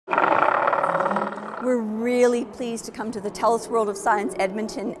We're really pleased to come to the TELUS World of Science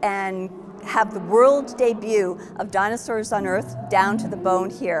Edmonton and have the world debut of Dinosaurs Unearthed down to the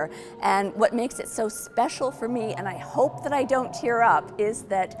bone here. And what makes it so special for me, and I hope that I don't tear up, is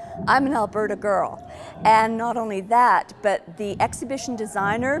that I'm an Alberta girl. And not only that, but the exhibition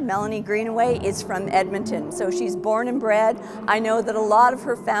designer, Melanie Greenaway, is from Edmonton. So she's born and bred. I know that a lot of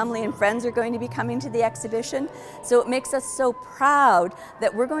her family and friends are going to be coming to the exhibition. So it makes us so proud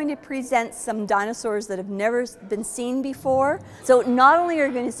that we're going to present some dinosaurs that have never been seen before. So not only are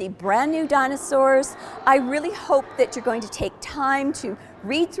you going to see brand new dinosaurs, I really hope that you're going to take time to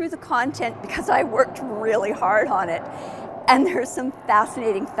read through the content because I worked really hard on it. And there's some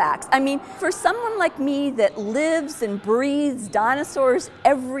fascinating facts. I mean, for someone like me that lives and breathes dinosaurs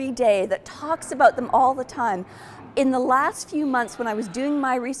every day, that talks about them all the time, in the last few months when I was doing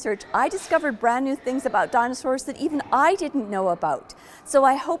my research, I discovered brand new things about dinosaurs that even I didn't know about. So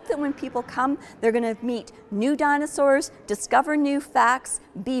I hope that when people come, they're going to meet new dinosaurs, discover new facts,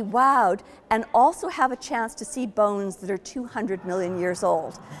 be wowed, and also have a chance to see bones that are 200 million years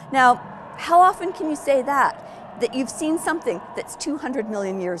old. Now, how often can you say that you've seen something that's 200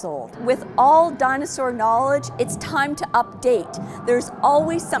 million years old? With all dinosaur knowledge, it's time to update. There's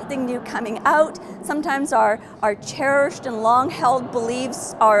always something new coming out. Sometimes our cherished and long-held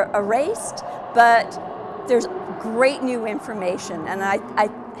beliefs are erased, but there's great new information. And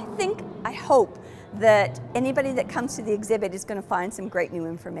I hope that anybody that comes to the exhibit is going to find some great new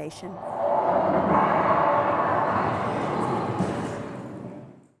information.